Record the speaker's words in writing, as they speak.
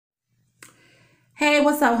Hey,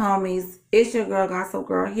 what's up, homies? It's your girl, Gossip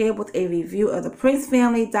Girl, here with a review of the Prince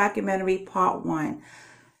Family documentary, Part 1.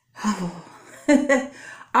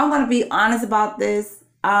 I'm going to be honest about this.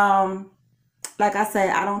 Like I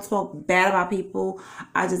said, I don't talk bad about people.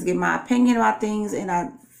 I just give my opinion about things. And I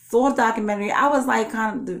saw the documentary. I was like,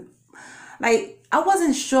 I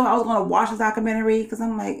wasn't sure I was going to watch the documentary because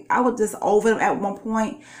I'm like, I was just over it at one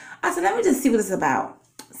point. I said, let me just see what it's about.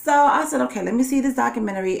 So I said, okay, let me see this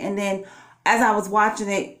documentary. And then as I was watching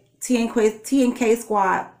it, TNK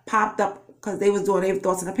Squad popped up because they was doing their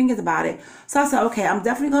thoughts and opinions about it. So I said, okay, I'm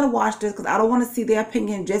definitely going to watch this because I don't want to see their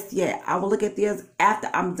opinion just yet. I will look at theirs after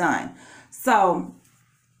I'm done. So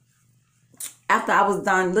after I was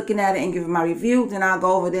done looking at it and giving my review, then I'll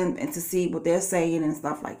go over them and to see what they're saying and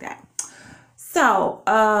stuff like that. So,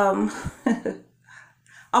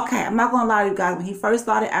 okay, I'm not gonna lie to you guys. When he first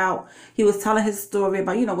started out, he was telling his story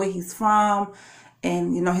about, where he's from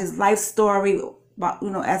and, his life story about,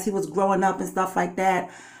 as he was growing up and stuff like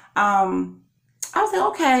that. I was like,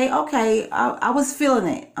 okay. I was feeling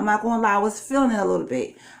it. I'm not gonna lie, I was feeling it a little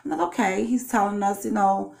bit. I'm like, okay, he's telling us,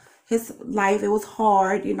 his life, it was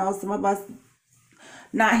hard. Some of us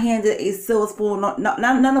not handed a silver spoon.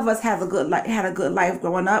 None of us had a good life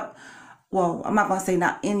growing up. Well, I'm not going to say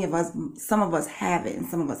not any of us. Some of us have it and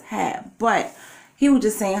some of us have. But he was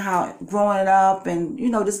just saying how growing up and,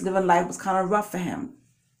 just living life was kind of rough for him.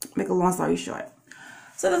 Make a long story short.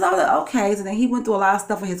 So there's all that, okay. So then he went through a lot of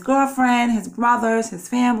stuff with his girlfriend, his brothers, his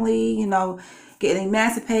family, getting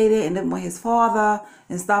emancipated, and then with his father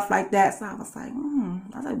and stuff like that. So I was like,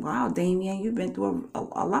 wow, Damien, you've been through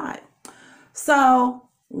a lot. So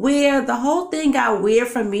where the whole thing got weird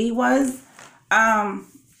for me was,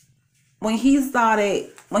 when he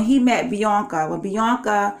met Bianca, when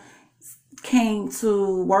Bianca came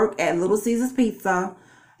to work at Little Caesars Pizza,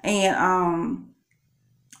 and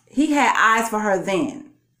he had eyes for her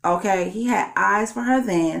then. Okay, he had eyes for her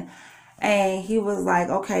then, and he was like,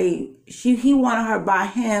 okay, he wanted her by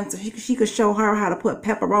him so she could show her how to put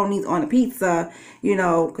pepperonis on a pizza,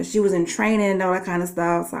 because she was in training and all that kind of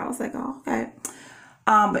stuff. So I was like, oh, okay.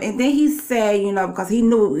 And then he said, because he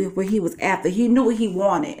knew what he was after. He knew what he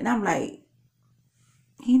wanted. And I'm like,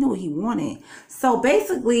 he knew what he wanted. So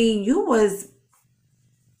basically, you was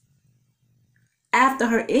after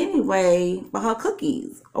her anyway for her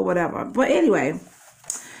cookies or whatever. But anyway,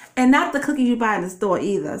 and not the cookies you buy in the store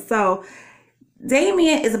either. So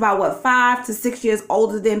Damien is about, 5 to 6 years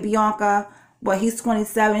older than Bianca. But he's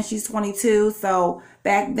 27, she's 22. So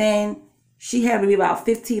back then, she had to be about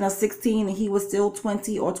 15 or 16 and he was still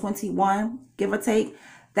 20 or 21, give or take.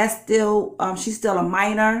 That's still, she's still a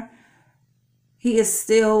minor. He is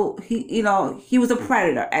still, he was a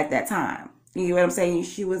predator at that time. You know what I'm saying?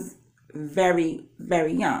 She was very,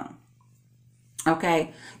 very young.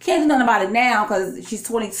 Okay. Can't do nothing about it now because she's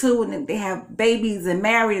 22 and they have babies and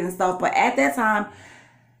married and stuff. But at that time,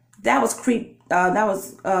 that was creepy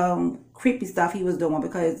stuff he was doing,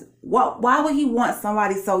 because why would he want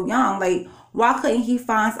somebody so young? Like, why couldn't he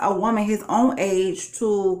find a woman his own age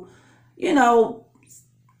to,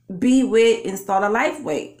 be with and start a life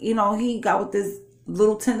with? He got with this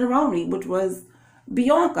little tenderoni, which was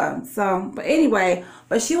Bianca. So, but anyway,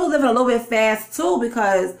 but she was living a little bit fast too,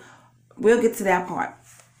 because we'll get to that part.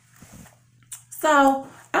 So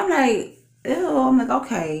I'm like, ew, I'm like,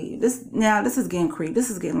 okay, this is getting creepy. This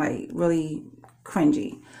is getting like really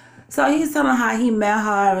cringy. So he's telling how he met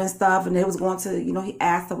her and stuff, and they was going to, he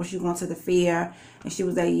asked her was she going to the fair, and she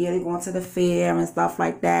was like, yeah, they're going to the fair and stuff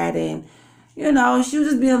like that, and she was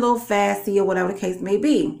just being a little fussy or whatever the case may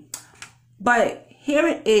be. But here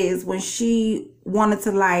it is, when she wanted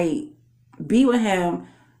to like be with him,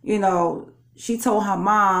 she told her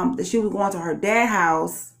mom that she was going to her dad's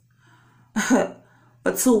house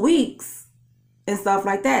for 2 weeks and stuff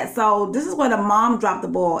like that. So this is where the mom dropped the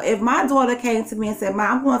ball. If my daughter came to me and said,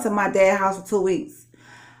 Mom, I'm going to my dad's house for 2 weeks,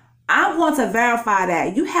 I'm going to verify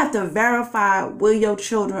that. You have to verify with your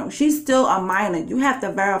children. She's still a minor. You have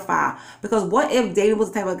to verify, because what if David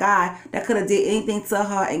was the type of guy that could have did anything to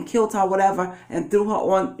her and killed her or whatever and threw her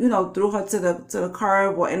on, threw her to the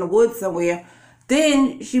curb or in the woods somewhere?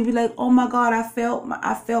 Then she'd be like, oh my God, I felt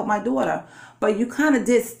my daughter. But you kind of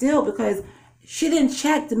did still, because she didn't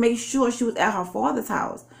check to make sure she was at her father's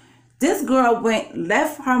house. This girl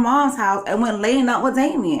left her mom's house and went laying up with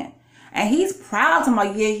Damien. And he's proud to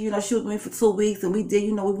my, yeah, she was with me for 2 weeks and we did,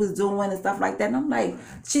 we was doing and stuff like that. And I'm like,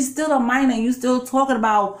 she's still a minor and you still talking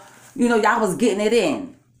about, y'all was getting it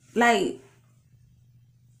in. Like,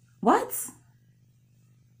 what?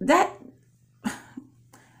 That,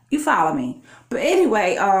 you follow me. But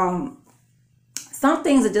anyway, some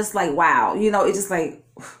things are just like, wow, it's just like,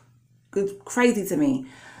 crazy to me.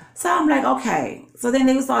 So I'm like, okay. So then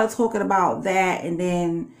they started talking about that, and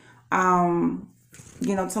then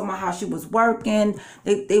talking about how she was working.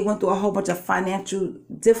 They went through a whole bunch of financial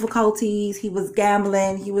difficulties. He was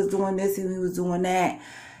gambling, he was doing this, and he was doing that,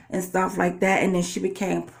 and stuff like that. And then she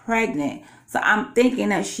became pregnant. So I'm thinking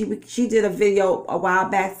that she did a video a while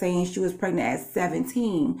back saying she was pregnant at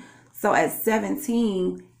 17. So at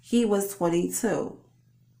 17, he was 22.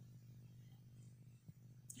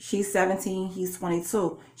 She's 17, he's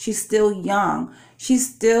 22. She's still young.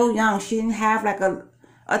 She's still young. She didn't have like a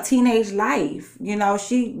teenage life.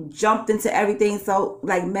 She jumped into everything so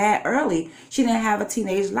like mad early. She didn't have a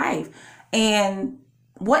teenage life. And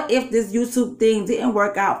what if this YouTube thing didn't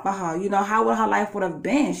work out for her? How would her life would have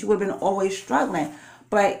been? She would have been always struggling.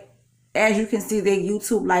 But as you can see, their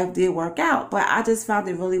YouTube life did work out. But I just found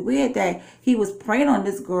it really weird that he was preying on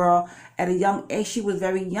this girl at a young age. She was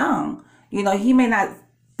very young. He may not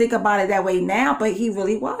think about it that way now, but he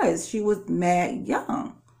really was. She was mad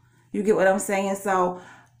young. You get what I'm saying? So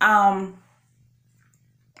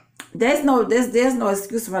there's no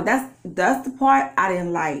excuse for it. That's the part I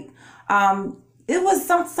didn't like. It was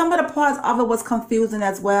some of the parts of it was confusing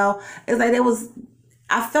as well. It's like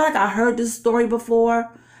I felt like I heard this story before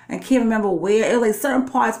and can't remember where. It was like certain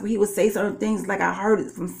parts where he would say certain things like I heard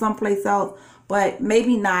it from someplace else, but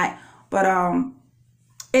maybe not. But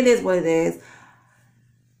it is what it is.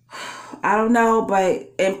 I don't know,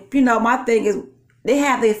 but my thing is they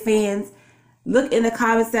have their fans. Look in the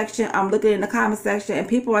comment section. I'm looking in the comment section, and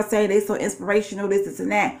people are saying they're so inspirational, this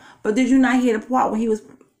and that. But did you not hear the part when he was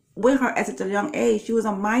with her at such a young age? She was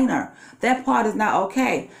a minor. That part is not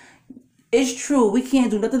okay. It's true. We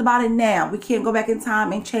can't do nothing about it now. We can't go back in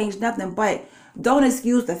time and change nothing. But don't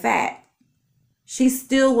excuse the fact. She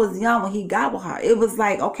still was young when he got with her. It was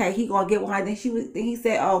like, okay, he gonna get with her. Then he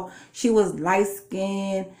said, oh, she was light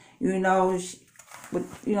skinned.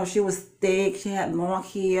 She was thick. She had long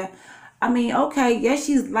hair. I mean, okay, yes,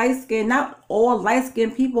 she's light skinned. Not all light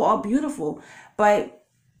skinned people are beautiful, but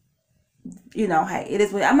hey, it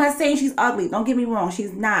is what. I'm not saying she's ugly. Don't get me wrong.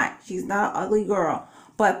 She's not. She's not an ugly girl.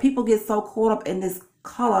 But people get so caught up in this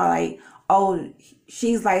color, like, oh,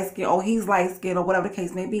 she's light skinned, oh, he's light skinned, or whatever the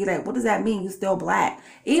case may be. Like, what does that mean? You're still black,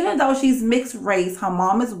 even though she's mixed race. Her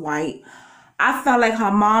mom is white. I felt like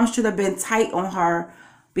her mom should have been tight on her,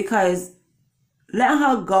 because letting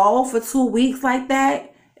her go for 2 weeks like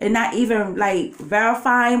that and not even like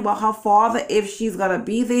verifying with her father if she's gonna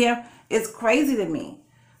be there is crazy to me.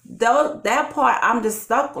 Though that part, I'm just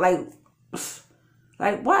stuck like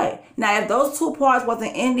what? Now if those two parts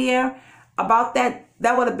wasn't in there about that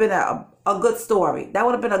would have been a good story. That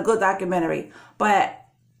would have been a good documentary. But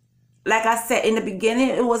like I said in the beginning,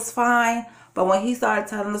 it was fine. But when he started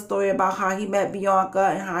telling the story about how he met Bianca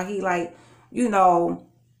and how he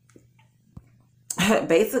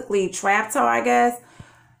basically trapped her, I guess.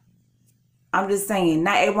 I'm just saying,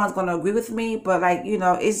 not everyone's going to agree with me, but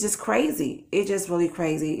it's just crazy. It's just really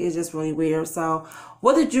crazy. It's just really weird. So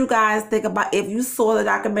what did you guys think about, if you saw the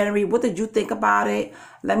documentary, what did you think about it?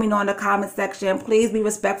 Let me know in the comment section. Please be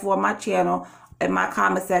respectful of my channel in my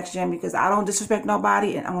comment section, because I don't disrespect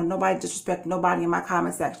nobody, and I want nobody to disrespect nobody in my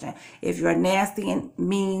comment section. If you're nasty and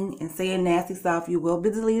mean and saying nasty stuff, you will be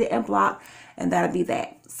deleted and blocked, and that'll be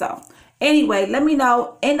that. So anyway, let me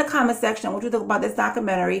know in the comment section what you think about this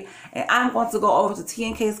documentary, and I'm going to go over to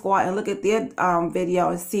TNK Squad and look at their video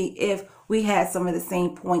and see if we had some of the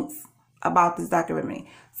same points about this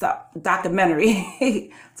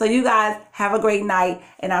documentary. So you guys have a great night,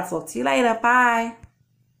 and I'll talk to you later. Bye.